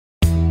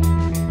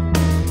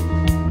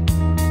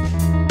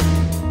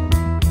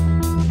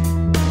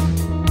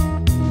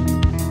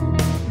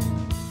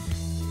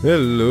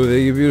Hello there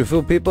you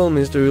beautiful people,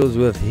 Mr.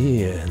 Riddlesworth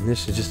here, and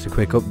this is just a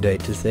quick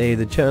update to say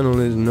the channel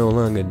is no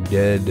longer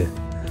dead.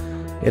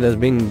 It has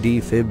been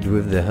defibbed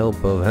with the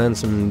help of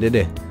Handsome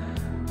Diddy.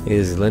 He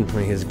has lent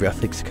me his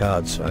graphics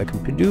card so I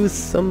can produce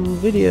some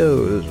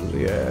videos,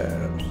 yes.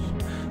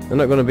 They're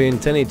not going to be in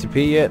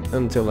 1080p yet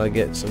until I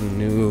get some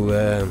new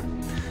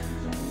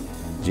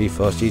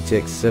GeForce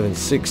GTX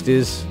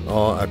 760s,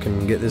 or I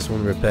can get this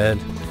one repaired.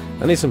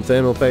 I need some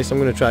thermal paste. I'm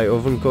going to try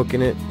oven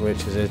cooking it,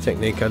 which is a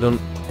technique I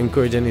don't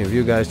encourage any of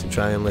you guys to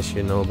try unless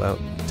you know about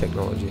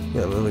technology.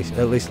 Yeah, at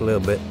least a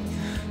little bit.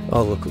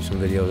 I'll look up some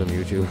videos on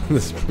YouTube.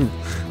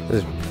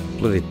 there's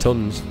bloody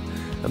tons.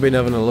 I've been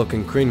having a look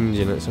and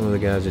cringing at some of the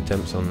guys'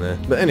 attempts on there.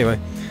 But anyway,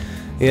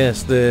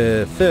 yes,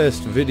 the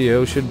first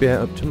video should be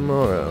out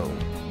tomorrow,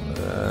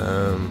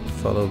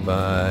 followed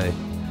by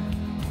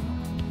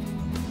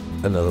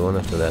another one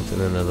after that,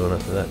 and another one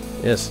after that.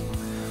 Yes.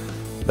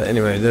 But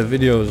anyway, the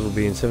videos will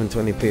be in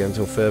 720p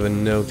until further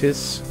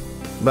notice.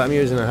 But I'm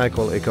using a high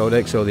quality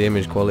codec, so the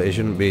image quality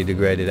shouldn't be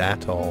degraded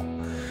at all.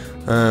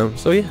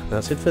 So yeah,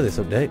 that's it for this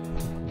update.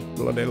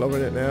 Bloody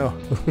loving it now.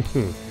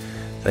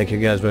 Thank you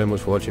guys very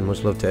much for watching.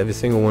 Much love to every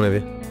single one of you.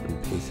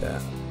 And peace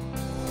out.